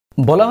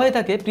বলা হয়ে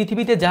থাকে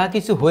পৃথিবীতে যা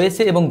কিছু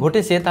হয়েছে এবং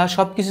ঘটেছে তা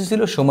সব কিছু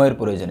ছিল সময়ের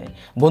প্রয়োজনে।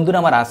 বন্ধুরা,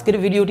 আমার আজকের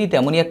ভিডিওটি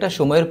তেমনই একটা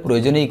সময়ের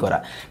প্রয়োজনেই করা।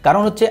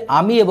 কারণ হচ্ছে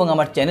আমি এবং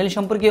আমার চ্যানেল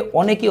সম্পর্কে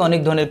অনেকেই অনেক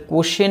ধরনের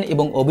কোশ্চেন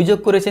এবং অভিযোগ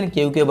করেছেন,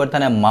 কেউ কেউ আবার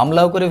থানায়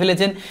মামলাও করে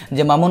ফেলেছেন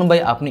যে মামুন ভাই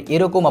আপনি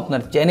এরকম,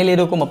 আপনার চ্যানেল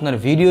এরকম, আপনার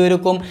ভিডিও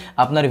এরকম,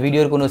 আপনার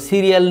ভিডিওর কোনো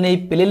সিরিয়াল নেই,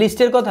 প্লে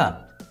লিস্টের কথা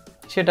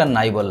সেটা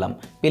নাই বললাম,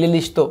 প্লে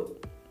লিস্ট তো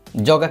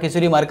জগা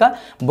খিচুড়ি মার্কা।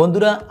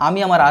 বন্ধুরা, আমি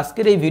আমার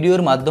আজকের এই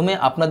ভিডিওর মাধ্যমে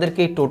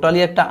আপনাদেরকে টোটালি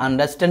একটা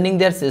আন্ডারস্ট্যান্ডিং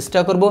দেওয়ার চেষ্টা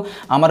করব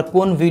আমার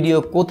কোন ভিডিও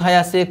কোথায়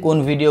আছে, কোন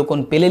ভিডিও কোন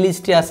প্লে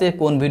লিস্টে আছে,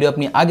 কোন ভিডিও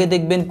আপনি আগে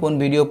দেখবেন, কোন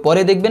ভিডিও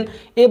পরে দেখবেন,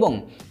 এবং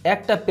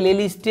একটা প্লে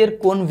লিস্টের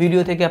কোন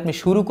ভিডিও থেকে আপনি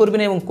শুরু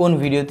করবেন এবং কোন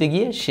ভিডিওতে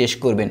গিয়ে শেষ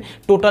করবেন।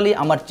 টোটালি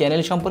আমার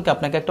চ্যানেল সম্পর্কে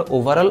আপনাকে একটা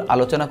ওভারঅল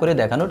আলোচনা করে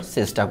দেখানোর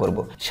চেষ্টা করব।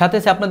 সাথে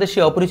সাথে আপনাদের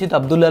সেই অপরিচিত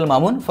আব্দুল্লাহ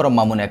মামুন ফ্রম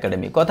মামুন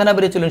একাডেমি। কথা না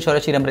বেরিয়ে চলুন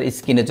সরাসরি আমরা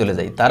স্ক্রিনে চলে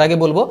যাই। তার আগে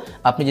বলবো,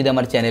 আপনি যদি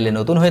আমার চ্যানেলে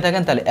নতুন হয়ে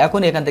থাকেন তাহলে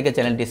এখন এখান থেকে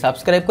চ্যানেলটি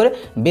সাবস্ক্রাইব করে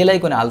বেল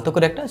আইকনে আলতো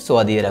করে একটা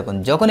সোয়া দিয়ে রাখুন।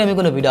 যখনই আমি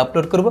কোনো ভিডিও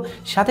আপলোড করব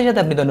সাথে সাথে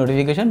আপনি তার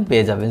নোটিফিকেশন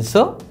পেয়ে যাবেন।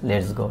 So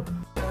let's go.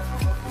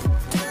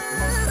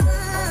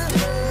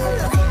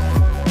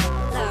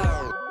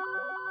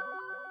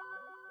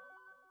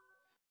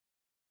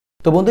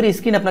 তো বন্ধুরা,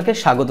 স্ক্রিন আপনাকে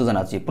স্বাগত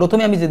জানাচ্ছি।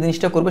 প্রথমে আমি যে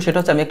জিনিসটা করবো সেটা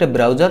হচ্ছে আমি একটা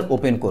ব্রাউজার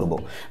ওপেন করব।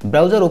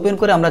 ব্রাউজার ওপেন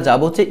করে আমরা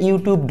যাবো হচ্ছে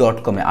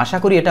youtube.com-এ। আশা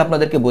করি এটা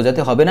আপনাদেরকে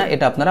বোঝাতে হবে না,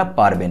 এটা আপনারা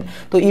পারবেন।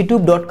 তো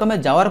youtube.com-এ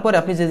যাওয়ার পরে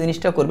আপনি যে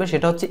জিনিসটা করবেন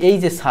সেটা হচ্ছে এই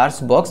যে সার্চ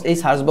বক্স, এই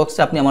সার্চ বক্সে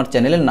আপনি আমার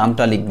চ্যানেলের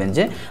নামটা লিখবেন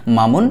যে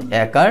মামুন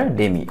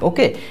একাডেমি।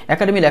 ওকে,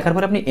 একাডেমি লেখার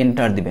পরে আপনি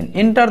এন্টার দিবেন।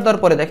 এন্টার দেওয়ার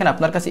পরে দেখেন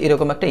আপনার কাছে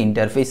এরকম একটা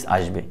ইন্টারফেস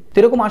আসবে। তো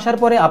এরকম আসার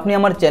পরে আপনি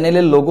আমার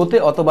চ্যানেলের লোগোতে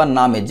অথবা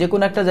নামে যে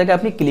কোনো একটা জায়গায়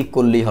আপনি ক্লিক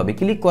করলেই হবে।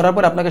 ক্লিক করার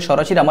পর আপনাকে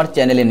সরাসরি আমার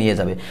চ্যানেলে নিয়ে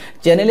যাবে।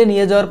 চ্যানেলে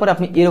নিয়ে যাওয়ার পর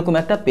আপনি এরকম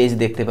একটা পেজ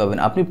দেখতে পাবেন।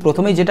 আপনি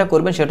প্রথমেই যেটা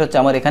করবেন সেটা হচ্ছে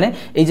আমার এখানে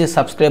এই যে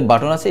সাবস্ক্রাইব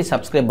বাটন আছে, এই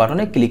সাবস্ক্রাইব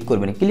বাটনে ক্লিক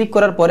করবেন। ক্লিক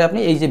করার পরে আপনি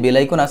এই যে বেল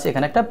আইকন আছে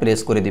এখানে একটা প্রেস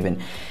করে দিবেন।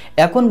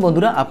 এখন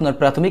বন্ধুরা, আপনার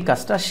প্রাথমিক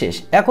কাজটা শেষ।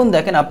 এখন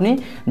দেখেন আপনি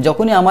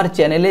যখনই আমার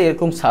চ্যানেলে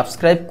এরকম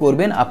সাবস্ক্রাইব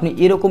করবেন আপনি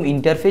এরকম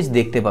ইন্টারফেস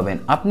দেখতে পাবেন।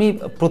 আপনি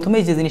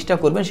প্রথমেই যে জিনিসটা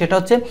করবেন সেটা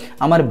হচ্ছে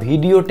আমার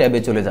ভিডিও ট্যাবে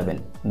চলে যাবেন।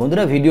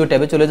 বন্ধুরা, ভিডিও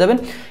ট্যাবে চলে যাবেন।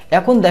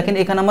 এখন দেখেন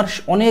এখানে আমার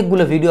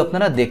অনেকগুলো ভিডিও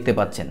আপনারা দেখতে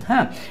পাচ্ছেন।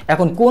 হ্যাঁ,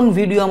 এখন কোন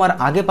ভিডিও আমার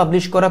আগে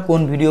পাবলিশ করা,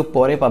 কোন ভিডিও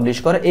পরে পাবলিশ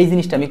করা, এই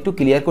জিনিসটা আমি একটু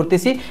ক্লিয়ার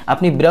করতেছি।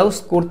 আপনি ব্রাউজ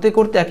করতে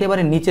করতে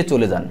একেবারে নিচে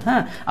চলে যান।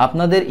 হ্যাঁ,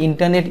 আপনাদের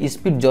ইন্টারনেট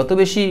স্পিড যত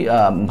বেশি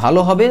ভালো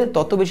হবে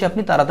তত বেশি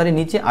আপনি তাড়াতাড়ি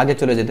নিচে আগে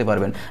চলে যেতে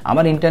পারবেন।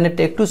 আমার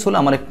ইন্টারনেটটা একটু স্লো,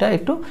 আমার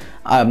একটু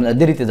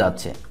দেরিতে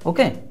যাচ্ছে।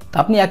 ওকে,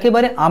 আপনি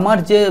একেবারে আমার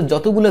যে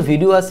যতগুলো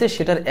ভিডিও আছে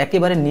সেটার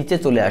একেবারে নিচে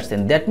চলে আসছেন।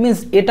 দ্যাট মিনস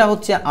এটা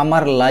হচ্ছে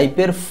আমার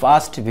লাইফের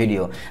ফার্স্ট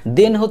ভিডিও,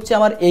 দেন হচ্ছে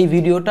আমার এই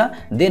ভিডিওটা,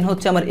 দেন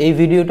হচ্ছে আমার এই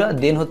ভিডিওটা,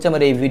 দেন হচ্ছে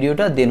আমার এই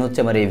ভিডিওটা, দেন হচ্ছে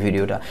আমার এই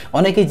ভিডিওটা।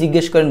 অনেকেই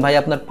জিজ্ঞেস করেন ভাই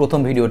আপনার প্রথম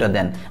ভিডিওটা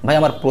দেন। ভাই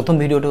আমার প্রথম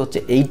ভিডিওটা হচ্ছে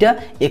এইটা,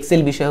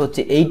 এক্সেল বিষয়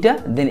হচ্ছে এইটা,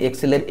 দেন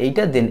এক্সেলের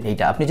এইটা, দেন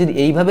এইটা। আপনি যদি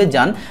এইভাবে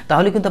যান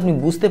তাহলে কিন্তু আপনি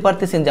বুঝতে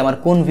পারতেছেন যে আমার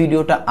কোন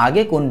ভিডিওটা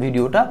আগে, কোন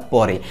ভিডিওটা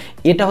পরে।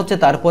 এটা হচ্ছে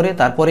তারপরে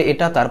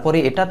এটা, তারপরে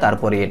এটা,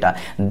 তারপরে এটা।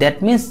 দ্যাট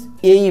মিনস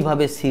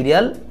এইভাবে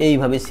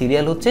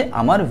সিরিয়াল হচ্ছে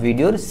আমার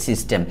ভিডিওর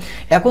সিস্টেম।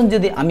 এখন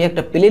যদি আমি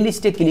একটা প্লে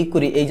লিস্টে ক্লিক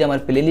করি, এই যে আমার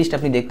প্লে লিস্ট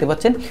আপনি দেখতে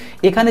পাচ্ছেন,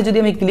 এখানে যদি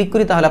আমি ক্লিক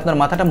করি তাহলে আপনার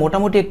মাথাটা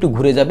মোটামুটি একটু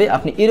ঘুরে যাবে।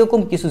 আপনি এরকম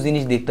কিছু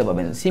জিনিস দেখতে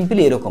পাবেন,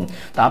 সিম্পলি এরকম।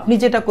 তো আপনি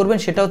যেটা করবেন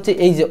সেটা হচ্ছে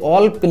এই যে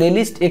অল প্লে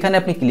লিস্ট, এখানে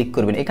আপনি ক্লিক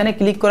করবেন। এখানে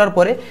ক্লিক করার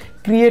পরে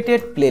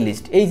ক্রিয়েটেড প্লে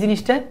লিস্ট, এই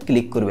জিনিসটা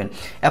ক্লিক করবেন।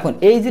 এখন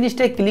এই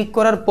জিনিসটায় ক্লিক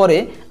করার পরে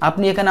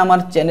আপনি এখানে আমার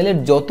চ্যানেলের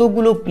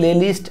যতগুলো প্লে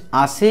লিস্ট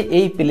আছে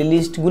এই প্লে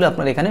লিস্টগুলো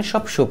আপনার এখানে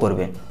সব শো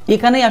করবে।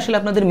 এখানেই আসলে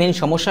আপনাদের মেইন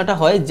সমস্যাটা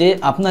হয় যে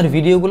আপনার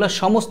ভিডিওগুলো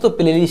সমস্ত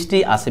প্লে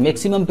লিস্টেই আছে,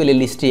 ম্যাক্সিমাম প্লে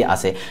লিস্টেই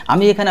আছে।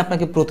 আমি এখানে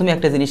আপনাকে প্রথমে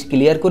একটা জিনিস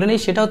ক্লিয়ার করে নিই,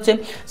 সেটা হচ্ছে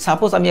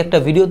সাপোজ আমি একটা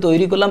ভিডিও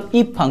তৈরি করলাম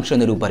ইফ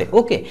ফাংশনের উপরে।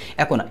 ওকে,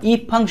 এখন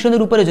ইফ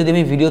ফাংশনের উপরে যদি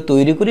আমি ভিডিও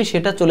তৈরি করি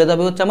সেটা চলে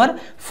যাবে হচ্ছে আমার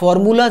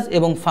ফর্মুলাজ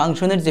এবং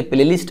ফাংশনের যে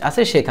প্লে লিস্ট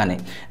আছে সেখানে।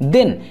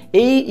 দেন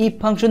এই ইফ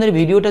ফাংশনের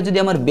ভিডিওটা যদি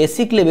আমার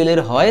বেসিক লেভেলের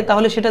হয়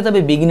তাহলে সেটা যাবে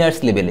বিগিনার্স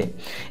লেভেলে।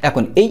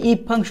 এখন এই ইফ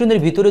ফাংশনের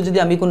ভিতরে যদি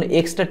আমি কোনো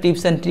এক্সট্রা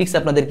টিপস অ্যান্ড ট্রিক্স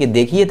আপনাদেরকে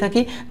দেখিয়ে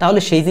থাকি তাহলে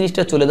সেই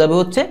জিনিসটা চলে যাবে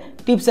হচ্ছে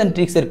টিপস অ্যান্ড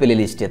ট্রিক্সের প্লে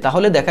লিস্টে।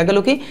 তাহলে দেখা গেল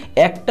কি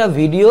একটা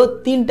ভিডিও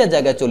তিনটা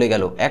জায়গায় চলে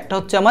গেল। একটা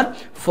হচ্ছে আমার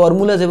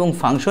ফর্মুলাজ এবং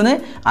ফাংশনে,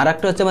 আর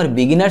একটা হচ্ছে আমার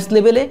বিগিনার্স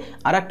লেভেলে,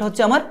 আর একটা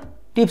হচ্ছে আমার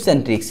টিপস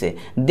অ্যান্ড ট্রিক্সে।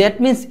 দ্যাট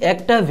মিনস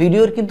একটা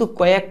ভিডিওর কিন্তু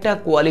কয়েকটা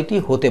কোয়ালিটি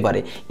হতে পারে।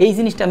 এই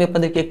জিনিসটা আমি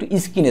আপনাদেরকে একটু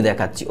স্ক্রিনে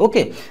দেখাচ্ছি।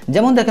 ওকে,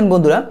 যেমন দেখেন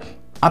বন্ধুরা,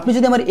 আপনি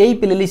যদি আমার এই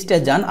প্লে লিস্টে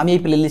যান, আমি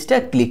এই প্লে লিস্টে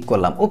ক্লিক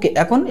করলাম। ওকে,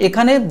 এখন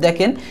এখানে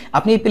দেখেন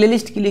আপনি এই প্লে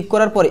লিস্ট ক্লিক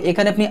করার পরে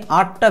এখানে আপনি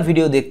 8টা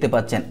ভিডিও দেখতে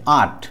পাচ্ছেন,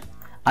 8,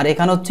 আর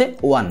এখানে হচ্ছে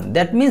 1।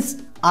 দ্যাট মিনস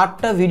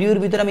 8টা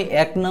ভিডিওর ভিতরে আমি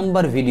 1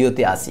 নাম্বার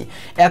ভিডিওতে আসি।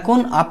 এখন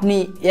আপনি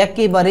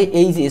একেবারে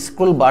এই যে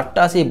স্ক্রল বারটা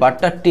আছে এই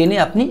বারটা টেনে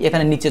আপনি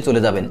এখানে নিচে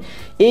চলে যাবেন।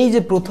 এই যে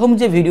প্রথম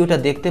যে ভিডিওটা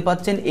দেখতে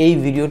পাচ্ছেন এই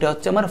ভিডিওটা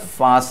হচ্ছে আমার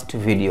ফার্স্ট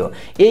ভিডিও।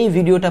 এই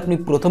ভিডিওটা আপনি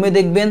প্রথমে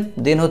দেখবেন,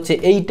 দেন হচ্ছে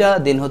এইটা,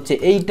 দেন হচ্ছে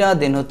এইটা,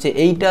 দেন হচ্ছে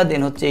এইটা,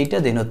 দেন হচ্ছে এইটা,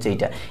 দেন হচ্ছে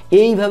এইটা।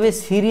 এইভাবে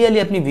সিরিয়ালি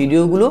আপনি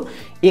ভিডিওগুলো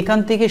এখান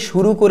থেকে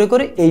শুরু করে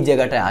করে এই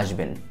জায়গাটায়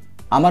আসবেন।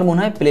 আমার মনে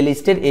হয়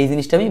প্লেলিস্টের এই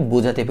জিনিসটা আমি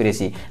বোঝাতে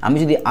পেরেছি। আমি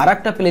যদি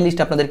আরেকটা প্লেলিস্ট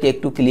আপনাদেরকে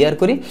একটু ক্লিয়ার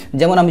করি,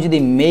 যেমন আমি যদি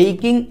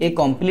মেকিং এ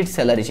কমপ্লিট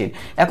স্যালারি শিট,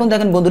 এখন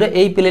দেখেন বন্ধুরা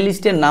এই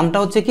প্লেলিস্টের নামটা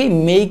হচ্ছে কি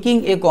making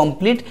A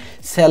complete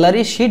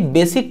salary sheet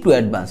basic to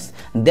advance.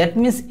 That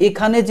means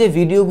এখানে যে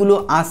ভিডিওগুলো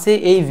আছে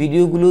এই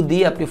ভিডিওগুলো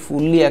দিয়ে আপনি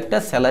ফুললি একটা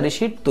স্যালারি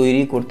শিট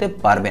তৈরি করতে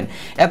পারবেন।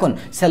 এখন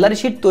স্যালারি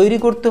শিট তৈরি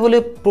করতে হলে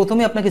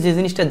প্রথমে আপনাকে যে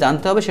জিনিসটা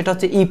জানতে হবে সেটা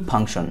হচ্ছে ইফ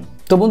ফাংশন।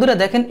 তো বন্ধুরা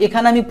দেখেন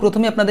এখানে আমি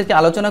প্রথমে আপনাদেরকে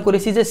আলোচনা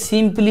করেছি যে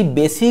সিম্পলি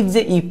বেসিক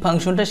যে ইফ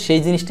ফাংশনটা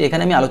সেই জিনিসটা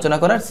এখানে আমি আলোচনা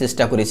করার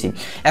চেষ্টা করেছি।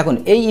 এখন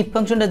এই ইফ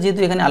ফাংশনটা যেহেতু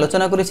এখানে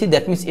আলোচনা করেছি,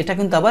 দ্যাট মিনস এটা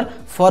কিন্তু আবার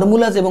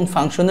ফর্মুলাস এবং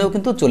ফাংশনেও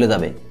কিন্তু চলে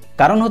যাবে।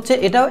 কারণ হচ্ছে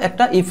এটাও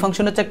একটা ইফ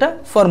ফাংশন হচ্ছে একটা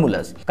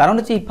ফর্মুলাস, কারণ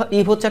হচ্ছে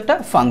ইফ হচ্ছে একটা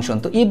ফাংশন।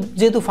 তো ইফ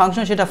যেহেতু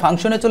ফাংশন সেটা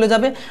ফাংশনে চলে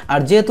যাবে, আর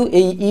যেহেতু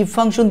এই ইফ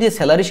ফাংশন দিয়ে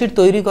স্যালারি শিট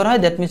তৈরি করা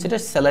হয় দ্যাট মিনস এটা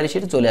স্যালারি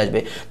শিটে চলে আসবে।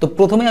 তো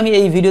প্রথমে আমি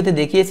এই ভিডিওতে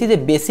দেখিয়েছি যে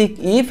বেসিক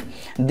ইফ,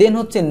 দেন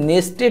হচ্ছে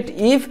নেস্টেড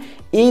ইফ,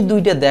 এই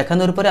দুইটা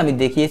দেখানোর পরে আমি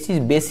দেখিয়েছি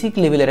বেসিক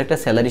লেভেলের একটা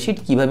স্যালারি শিট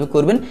কীভাবে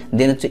করবেন,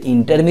 দেন হচ্ছে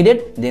ইন্টারমিডিয়েট,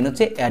 দেন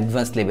হচ্ছে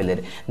অ্যাডভান্স লেভেলের।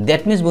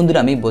 দ্যাট মিনস বন্ধুরা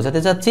আমি বোঝাতে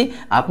চাচ্ছি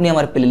আপনি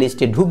আমার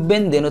প্লেলিস্টে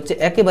ঢুকবেন, দেন হচ্ছে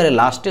একেবারে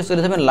লাস্টে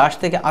চলে যাবেন, লাস্ট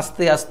থেকে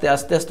আস্তে আস্তে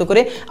আস্তে আস্তে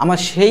করে আমার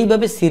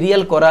সেইভাবে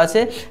সিরিয়াল করা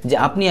আছে যে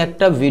আপনি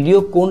একটা ভিডিও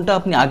কোনটা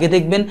আপনি আগে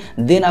দেখবেন,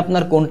 দেন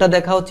আপনার কোনটা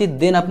দেখা উচিত,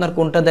 দেন আপনার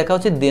কোনটা দেখা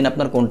উচিত, দেন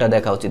আপনার কোনটা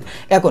দেখা উচিত।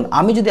 এখন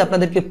আমি যদি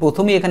আপনাদেরকে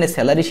প্রথমেই এখানে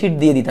স্যালারি শিট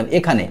দিয়ে দিতাম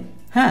এখানে,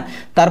 হ্যাঁ,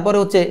 তারপরে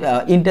হচ্ছে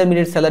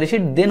ইন্টারমিডিয়েট স্যালারি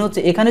শিট, দেন হচ্ছে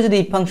এখানে যদি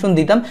ইফ ফাংশন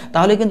দিতাম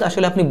তাহলে কিন্তু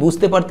আসলে আপনি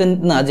বুঝতে পারতেন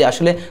না যে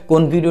আসলে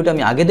কোন ভিডিওটা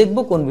আমি আগে দেখব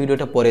কোন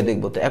ভিডিওটা পরে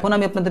দেখব। তো এখন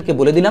আমি আপনাদেরকে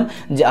বলে দিলাম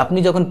যে আপনি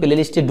যখন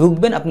প্লেলিস্টে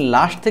ঢুকবেন আপনি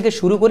লাস্ট থেকে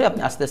শুরু করে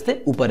আপনি আস্তে আস্তে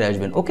উপরে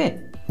আসবেন। ওকে,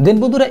 দেন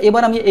বন্ধুরা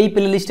এবার আমি এই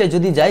প্লেলিস্টে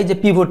যদি যাই যে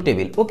পিভট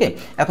টেবিল। ওকে,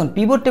 এখন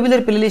পিভট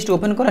টেবিলের প্লেলিস্ট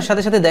ওপেন করার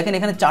সাথে সাথে দেখেন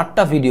এখানে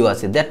 4টা ভিডিও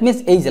আছে। দ্যাট মিনস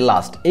এই যে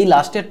এই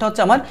লাস্টেরটা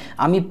হচ্ছে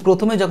আমি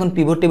প্রথমে যখন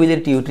পিভট টেবিলের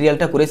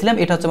টিউটোরিয়ালটা করেছিলাম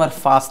এটা হচ্ছে আমার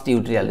ফার্স্ট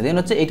টিউটোরিয়াল, দেন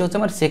হচ্ছে এটা হচ্ছে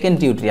আমার সেকেন্ড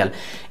টিউটোরিয়াল,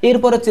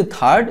 এরপর হচ্ছে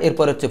থার্ড,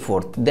 এরপর হচ্ছে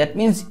ফোর্থ। দ্যাট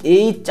মিনস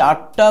এই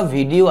 4টা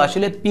ভিডিও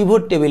আসলে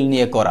পিভট টেবিল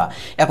নিয়ে করা।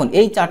 এখন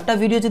এই 4টা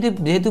ভিডিও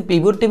যেহেতু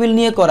পিভট টেবিল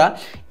নিয়ে করা,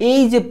 এই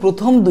যে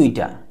প্রথম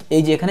দুইটা,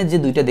 এই যে এখানে যে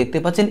দুইটা দেখতে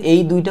পাচ্ছেন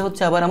এই দুইটা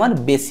হচ্ছে আবার আমার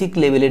বেসিক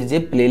লেভেলের যে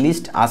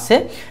প্লেলিস্ট আছে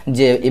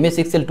যে MS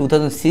Excel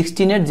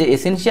 2016-এর যে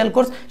এসেনশিয়াল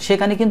কোর্স,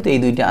 সেখানে কিন্তু এই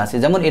দুইটা আছে।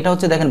 যেমন এটা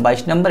হচ্ছে দেখেন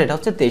 22 নাম্বার, এটা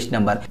হচ্ছে 23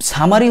 নাম্বার।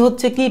 সামারি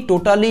হচ্ছে কি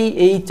টোটালি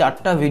এই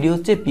 4টা ভিডিও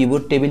হচ্ছে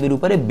পিভট টেবিলের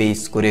উপরে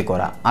বেস করে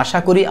করা। আশা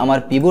করি আমার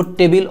পিভট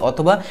টেবিল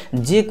অথবা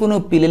যে কোনো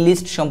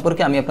প্লেলিস্ট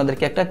সম্পর্কে আমি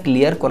আপনাদেরকে একটা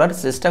ক্লিয়ার করার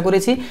চেষ্টা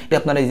করেছি,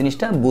 আপনারা এই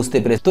জিনিসটা বুঝতে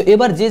পেরেছেন। তো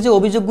এবার যে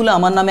অভিযোগগুলো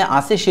আমার নামে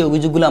আসে সেই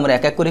অভিযোগগুলো আমরা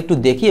এক এক করে একটু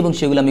দেখি এবং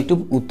সেগুলো আমি একটু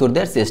উত্তর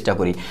দেওয়ার চেষ্টা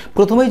করি।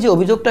 প্রথমেই যে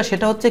অভিযোগটা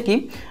সেটা হচ্ছে কি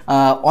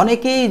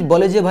অনেকেই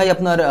বলে যে ভাই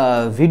আপনার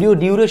ভিডিও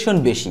ডিউরেশন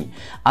বেশি।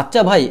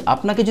 আচ্ছা ভাই,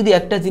 আপনাকে যদি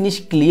একটা জিনিস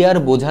ক্লিয়ার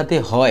বোঝাতে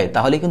হয়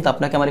তাহলে কিন্তু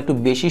আপনাকে আমার একটু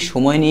বেশি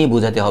সময় নিয়ে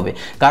বোঝাতে হবে।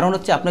 কারণ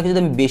হচ্ছে আপনাকে যদি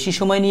আমি বেশি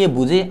সময় নিয়ে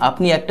বুঝে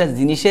আপনি একটা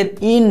জিনিসের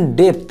ইন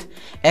ডেপথ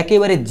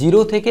একেবারে জিরো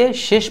থেকে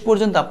শেষ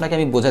পর্যন্ত আপনাকে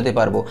আমি বোঝাতে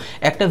পারবো।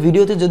 একটা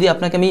ভিডিওতে যদি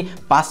আপনাকে আমি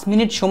 5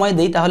 মিনিট সময়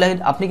দেই তাহলে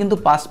আপনি কিন্তু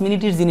 5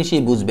 মিনিটের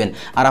জিনিসই বুঝবেন।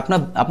 আর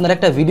আপনার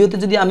একটা ভিডিওতে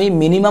যদি আমি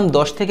মিনিমাম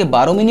 10 থেকে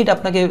 12 মিনিট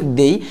আপনাকে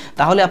দেই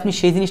তাহলে আপনি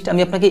সেই জিনিসটা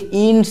আমি আপনাকে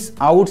ইনস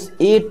আউটস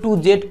A to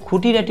Z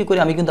খুঁটিনাটি করে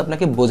আমি কিন্তু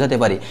আপনাকে বোঝাতে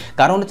পারি।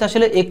 কারণ হচ্ছে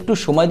আসলে একটু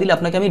সময় দিলে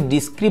আপনাকে আমি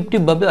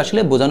ডিসক্রিপটিভভাবে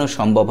আসলে বোঝানো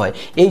সম্ভব হয়।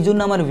 এই জন্য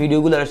আমার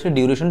ভিডিওগুলোর আসলে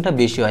ডিউরেশনটা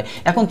বেশি হয়।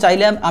 এখন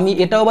চাইলে আমি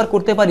এটাও আবার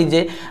করতে পারি যে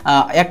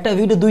একটা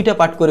ভিডিও 2টা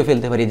পার্ট করে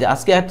ফেলতে পারি, যে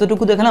আজকে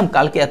এতটুকু দেখালাম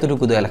কালকে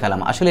এতটুকু দেখালাম।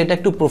 আসলে এটা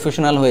একটু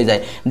প্রফেশনাল হয়ে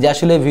যায় যে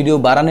আসলে ভিডিও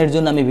বাড়ানোর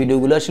জন্য আমি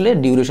ভিডিওগুলো আসলে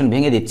ডিউরেশন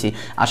ভেঙে দিচ্ছি।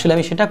 আসলে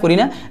আমি সেটা করি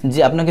না, যে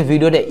আপনাকে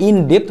ভিডিওটা ইন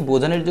ডেপথ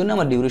বোঝানোর জন্য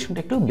আমার ডিউরেশনটা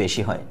একটু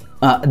বেশি হয়।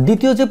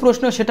 দ্বিতীয় যে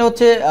প্রশ্ন সেটা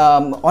হচ্ছে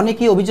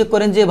অনেকেই অভিযোগ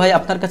করেন যে ভাই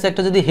আপনার কাছে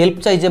একটা যদি হেল্প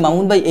চাই যে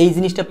মামুন ভাই এই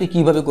জিনিসটা আপনি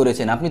কীভাবে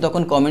করেছেন, আপনি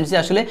তখন কমেন্টসে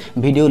আসলে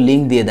ভিডিও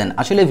লিঙ্ক দিয়ে দেন।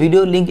 আসলে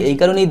ভিডিও লিঙ্ক এই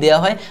কারণেই দেওয়া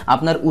হয়,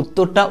 আপনার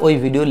উত্তরটা ওই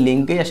ভিডিওর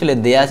লিঙ্কেই আসলে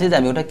দেওয়া আছে যে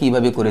আমি ওটা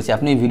কীভাবে করেছি।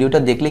 আপনি ভিডিওটা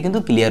দেখলে কিন্তু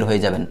ক্লিয়ার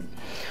হয়ে যাবেন।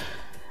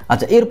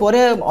 আচ্ছা, এরপরে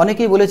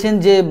অনেকেই বলেছেন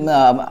যে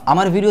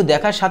আমার ভিডিও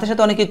দেখার সাথে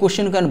সাথে অনেকে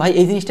কোশ্চেন করেন ভাই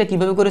এই জিনিসটা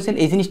কীভাবে করেছেন,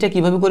 এই জিনিসটা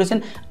কীভাবে করেছেন।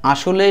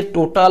 আসলে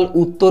টোটাল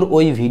উত্তর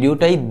ওই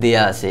ভিডিওটাই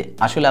দেয়া আছে।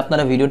 আসলে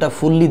আপনারা ভিডিওটা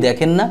ফুললি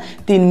দেখেন না,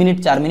 3 মিনিট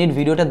 4 মিনিট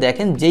ভিডিওটা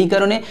দেখেন, যেই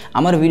কারণে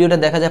আমার ভিডিওটা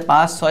দেখা যায়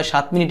 5, 6,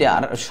 7 মিনিটে।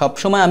 আর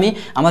সবসময় আমি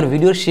আমার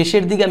ভিডিওর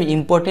শেষের দিকে আমি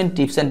ইম্পর্টেন্ট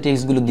টিপস অ্যান্ড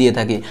ট্রিক্সগুলো দিয়ে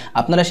থাকি,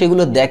 আপনারা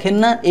সেগুলো দেখেন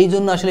না। এই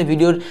জন্য আসলে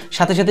ভিডিওর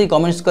সাথে সাথেই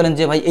কমেন্টস করেন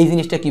যে ভাই এই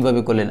জিনিসটা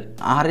কীভাবে করলেন।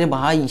 আরে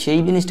ভাই সেই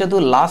জিনিসটা তো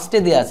লাস্টে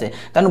দেওয়া আছে,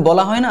 কারণ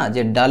বলা হয় না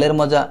যে ডালের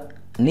মজা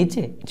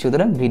নিচে,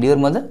 সুতরাং ভিডিওর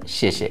মজা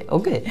শেষে।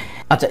 ওকে,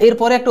 আচ্ছা,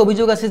 এরপরে একটা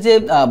অভিযোগ আছে যে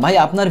ভাই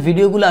আপনার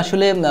ভিডিওগুলো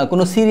আসলে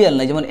কোনো সিরিয়াল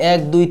নেই, যেমন 1,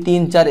 2,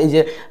 3, 4 এই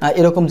যে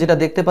এরকম যেটা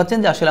দেখতে পাচ্ছেন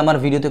যে আসলে আমার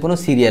ভিডিওতে কোনো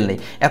সিরিয়াল নেই।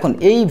 এখন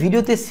এই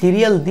ভিডিওতে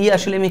সিরিয়াল দিয়ে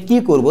আসলে আমি কি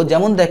করব,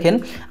 যেমন দেখেন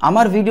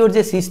আমার ভিডিওর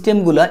যে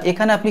সিস্টেমগুলো,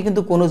 এখানে আপনি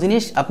কিন্তু কোনো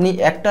জিনিস আপনি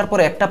একটার পর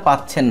একটা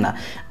পাচ্ছেন না।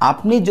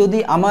 আপনি যদি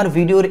আমার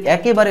ভিডিওর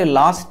একেবারে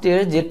লাস্টের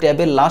যে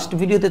ট্যাবের লাস্ট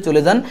ভিডিওতে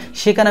চলে যান,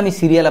 সেখানে আমি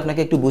সিরিয়াল আপনাকে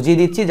একটু বুঝিয়ে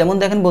দিচ্ছি। যেমন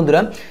দেখেন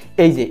বন্ধুরা,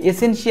 এই যে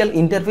এসেনশিয়াল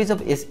ইন্টারফেস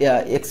অফ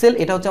এক্সেল,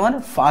 এটা হচ্ছে আমার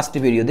ফার্স্ট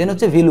ভিডিও। দেন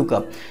হচ্ছে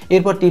ভিলুকআপ,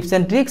 এরপর টিপস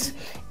অ্যান্ড ট্রিক্স।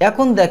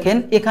 এখন দেখেন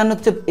এখানে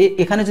হচ্ছে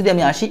এখানে যদি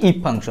আমি আসি ইফ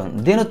ফাংশন,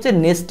 দেন হচ্ছে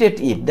নেস্টেড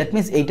ইফ, দ্যাট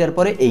মিনস এইটার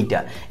পরে এইটা,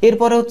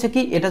 এরপরে হচ্ছে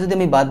কি এটা যদি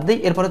আমি বাদ দিই,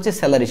 এরপর হচ্ছে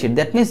স্যালারি শিট,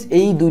 দ্যাট মিনস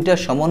এই দুইটার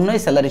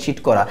সমন্বয়ে স্যালারি শিট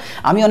করা।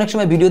 আমি অনেক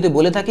সময় ভিডিওতে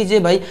বলে থাকি যে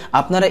ভাই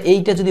আপনারা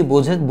এইটা যদি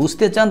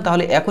বুঝতে চান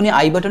তাহলে এখনই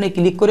আই বাটনে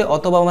ক্লিক করে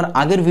অথবা আমার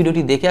আগের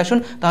ভিডিওটি দেখে আসুন,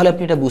 তাহলে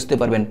আপনি এটা বুঝতে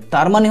পারবেন।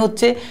 তার মানে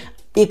হচ্ছে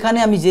এখানে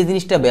আমি যে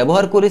জিনিসটা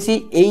ব্যবহার করেছি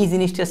এই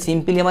জিনিসটা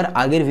সিম্পলি আমার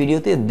আগের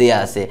ভিডিওতে দেয়া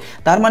আছে।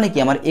 তার মানে কি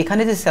আমার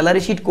এখানে যে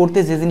স্যালারি শিট করতে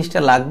যে জিনিসটা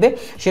লাগবে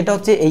সেটা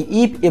হচ্ছে এই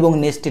ইফ এবং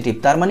নেস্টেড ইফ।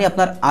 তার মানে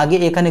আপনার আগে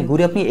এখানে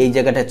ঘুরে আপনি এই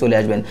জায়গাটায় চলে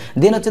আসবেন।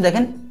 দেন হচ্ছে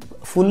দেখেন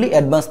ফুললি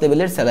অ্যাডভান্স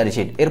লেভেলের স্যালারি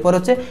শিট, এরপর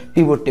হচ্ছে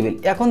পিভট টেবিল।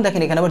 এখন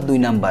দেখেন এখানে আবার 2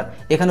 নাম্বার,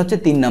 এখানে হচ্ছে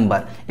 3 নাম্বার,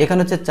 এখানে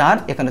হচ্ছে 4,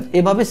 এখানে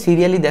এভাবে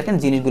সিরিয়ালি দেখেন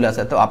জিনিসগুলো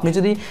আছে। তো আপনি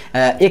যদি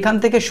এখান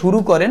থেকে শুরু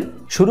করেন,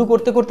 শুরু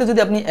করতে করতে যদি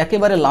আপনি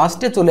একেবারে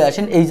লাস্টে চলে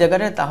আসেন এই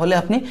জায়গাটায়, তাহলে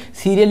আপনি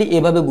সিরিয়ালি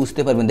এভাবে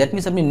বুঝতে পারবেন। দ্যাট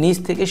মিনস আপনি নিচ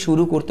থেকে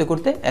শুরু করতে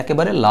করতে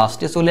একেবারে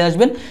লাস্টে চলে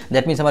আসবেন,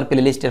 দ্যাট মিনস আমার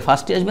প্লে লিস্টের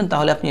ফার্স্টে আসবেন,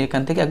 তাহলে আপনি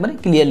এখান থেকে একবারে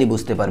ক্লিয়ারলি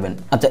বুঝতে পারবেন।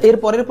 আচ্ছা, এর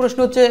পরের প্রশ্ন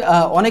হচ্ছে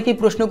অনেকেই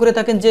প্রশ্ন করে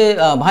থাকেন যে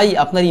ভাই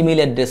আপনার ইমেইল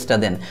অ্যাড্রেসটা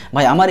দেন।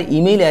 ভাই আমার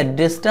ইমেইল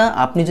অ্যাড্রেসটা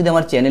আপনি যদি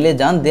আমার চ্যানেলে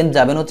যান, দেন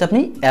যাবেন হচ্ছে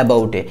আপনি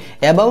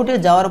অ্যাবাউটে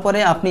যাওয়ার পরে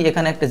আপনি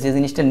এখানে একটা যে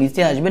জিনিসটা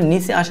নিচে আসবেন,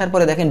 নিচে আসার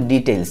পরে দেখেন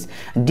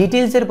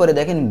ডিটেলসের পরে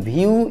দেখেন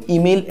ভিউ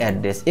ইমেইল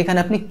অ্যাড্রেস, এখানে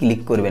আপনি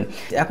ক্লিক করবেন।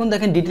 এখন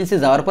দেখেন ডিটেলসে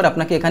যাওয়ার পর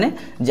আপনাকে এখানে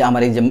যে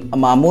আমার এই যে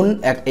মামুন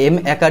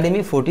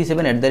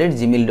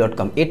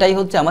academy47@gmail.com এটাই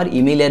হচ্ছে আমার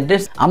ইমেইল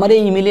অ্যাড্রেস। আমার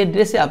এই ইমেইল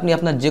অ্যাড্রেসে আপনি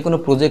আপনার যে কোনো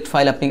প্রজেক্ট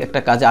ফাইল, আপনি একটা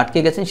কাজে আটকে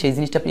গেছেন, সেই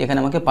জিনিসটা আপনি এখানে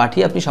আমাকে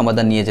পাঠিয়ে আপনি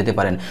সমাধান নিয়ে যেতে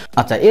পারেন।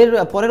 আচ্ছা, এর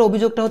পরের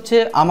অভিযোগটা হচ্ছে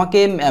আমাকে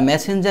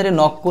মেসেঞ্জারে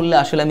নক করলে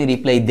আসলে আমি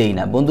রিপ্লাই দেই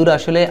না। বন্ধুরা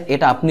আসলে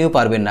এটা আপনিও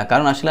পারবেন না,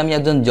 কারণ আসলে আমি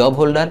একজন জব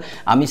হোল্ডার,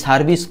 আমি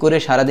সার্ভিস করে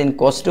সারাদিন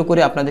কষ্ট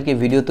করে আপনাদেরকে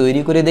ভিডিও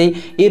তৈরি করে দেই।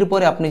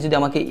 এরপরে আপনি যদি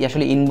আমাকে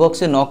আসলে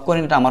ইনবক্সে নক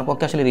করেন, এটা আমার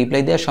পক্ষে আসলে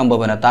রিপ্লাই দেওয়া সম্ভব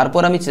হয় না।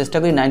 তারপর আমি চেষ্টা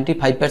করি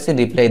 95%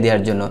 রিপ্লাই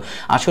দেওয়ার জন্য।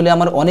 আসলে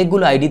আমার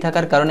অনেকগুলো আইডি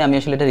থাকার কারণে আমি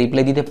আসলে এটা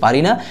রিপ্লাই দিতে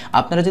পারি না।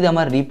 আপনারা যদি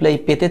আমার রিপ্লাই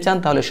পেতে চান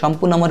তাহলে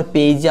সম্পূর্ণ আমার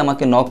পেজে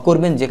আমাকে নক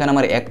করবেন, যেখানে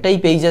আমার একটাই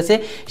পেজ আছে,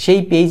 সেই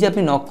পেজে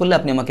আপনি নক করলে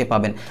আপনি আমাকে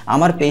পাবেন।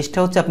 আমার পেজটা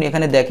হচ্ছে আপনি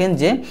এখানে দেখেন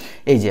যে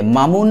এই যে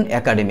মামুন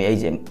একাডেমি, এই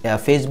যে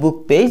ফেসবুক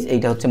পেজ,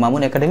 এইটা হচ্ছে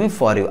মামুন একাডেমি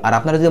ফর ইউ। আর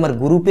আপনারা যদি আমার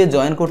গ্রুপে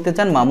জয়েন করতে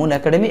চান মামুন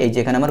একাডেমি, এই যে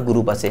এখানে আমার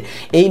গ্রুপ আছে,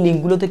 এই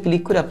লিঙ্কগুলোতে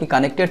ক্লিক করে আপনি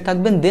কানেক্টেড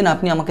থাকবেন। দেন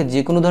আপনি আমাকে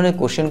যে কোনো ধরনের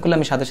কোশ্চেন করলে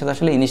আমি সাথে সাথে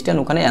আসলে ইনস্ট্যান্ট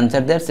ওখানে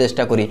অ্যান্সার দেওয়ার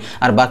চেষ্টা করি।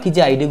 আর বাকি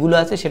যে আইডিগুলো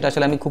আছে সেটা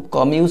আসলে আমি খুব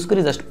কম ইউজ করি,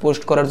 জাস্ট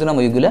পোস্ট করার জন্য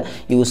আমি ওইগুলো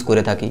ইউজ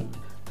করে থাকি।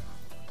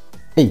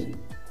 এই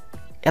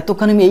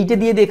এতক্ষণ আমি এইটা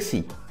দিয়ে দেখছি।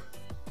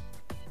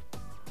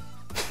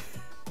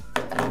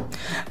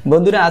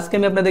 বন্ধুরা আজকে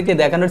আমি আপনাদেরকে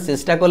দেখানোর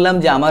চেষ্টা করলাম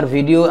যে আমার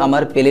ভিডিও,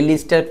 আমার প্লে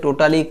লিস্টটা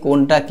টোটালি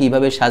কোনটা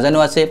কিভাবে সাজানো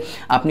আছে,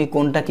 আপনি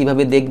কোনটা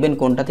কিভাবে দেখবেন,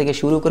 কোনটা থেকে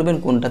শুরু করবেন,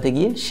 কোনটাতে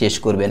গিয়ে শেষ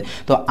করবেন।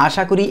 তো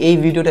আশা করি এই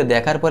ভিডিওটা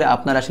দেখার পরে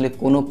আপনার আসলে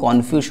কোনো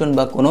কনফিউশন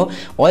বা কোনো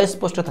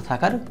অস্পষ্টতা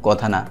থাকার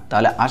কথা না।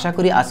 তাহলে আশা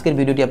করি আজকের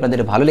ভিডিওটি আপনাদের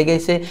ভালো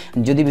লেগেছে।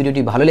 যদি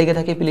ভিডিওটি ভালো লেগে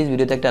থাকে প্লিজ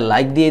ভিডিওতে একটা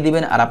লাইক দিয়ে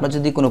দিবেন। আর আপনার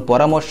যদি কোনো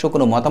পরামর্শ,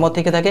 কোনো মতামত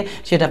থেকে থাকে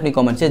সেটা আপনি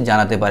কমেন্টসে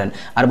জানাতে পারেন।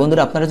 আর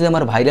বন্ধুরা আপনারা যদি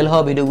আমার ভাইরাল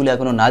হওয়া ভিডিওগুলো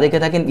এখনও না দেখে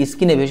থাকেন,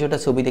 স্ক্রিনে ভেসে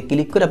ছবিতে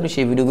ক্লিক করে আপনি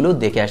সেই ভিডিওগুলো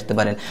দেখে আসতে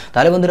পারেন।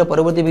 তাহলে বন্ধুরা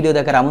পরবর্তী ভিডিও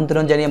দেখার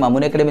আমন্ত্রণ জানিয়ে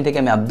মামুন একাডেমি থেকে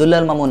আমি আব্দুল্লাহ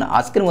মামুন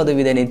আজকের মতো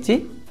বিদায় নিচ্ছি।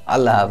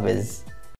 আল্লাহ হাফেজ।